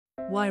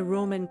Why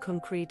Roman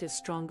concrete is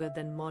stronger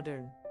than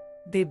modern.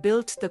 They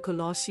built the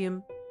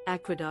Colosseum,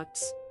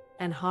 aqueducts,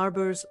 and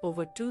harbors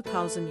over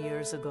 2,000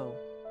 years ago.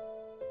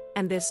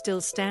 And they're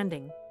still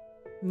standing.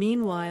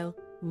 Meanwhile,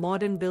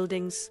 modern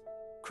buildings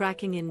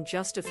cracking in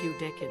just a few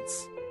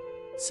decades.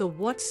 So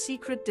what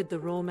secret did the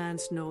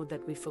Romans know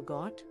that we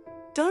forgot?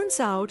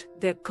 Turns out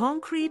their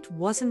concrete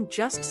wasn't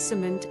just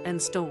cement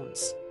and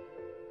stones.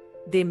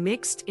 They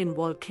mixed in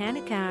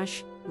volcanic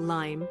ash,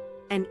 lime,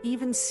 and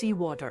even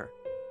seawater.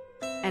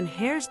 And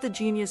here's the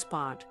genius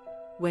part.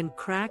 When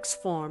cracks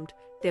formed,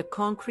 their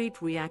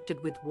concrete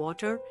reacted with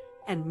water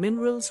and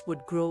minerals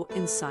would grow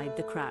inside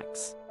the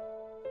cracks,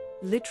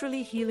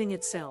 literally healing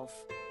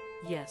itself.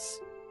 Yes,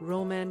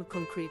 Roman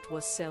concrete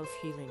was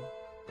self-healing.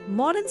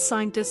 Modern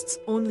scientists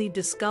only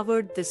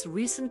discovered this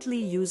recently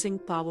using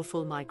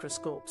powerful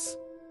microscopes.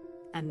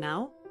 And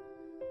now,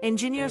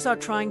 engineers are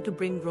trying to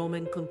bring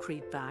Roman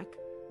concrete back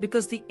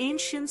because the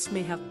ancients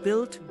may have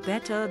built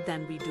better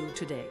than we do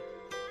today.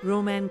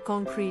 Roman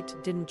concrete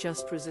didn't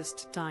just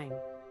resist time.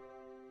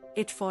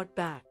 It fought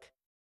back.